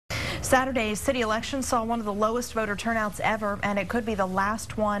Saturday's city election saw one of the lowest voter turnouts ever, and it could be the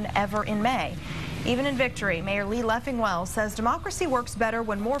last one ever in May. Even in victory, Mayor Lee Leffingwell says democracy works better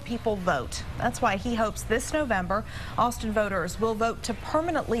when more people vote. That's why he hopes this November, Austin voters will vote to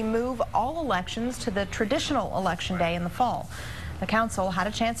permanently move all elections to the traditional election day in the fall. The council had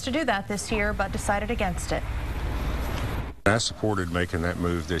a chance to do that this year, but decided against it. I supported making that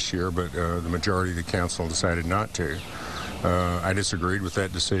move this year, but the majority of the council decided not to. I disagreed with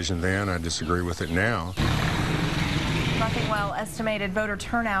that decision then. I disagree with it now. Leffingwell estimated voter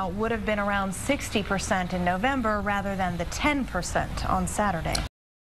turnout would have been around 60% in November rather than the 10% on Saturday.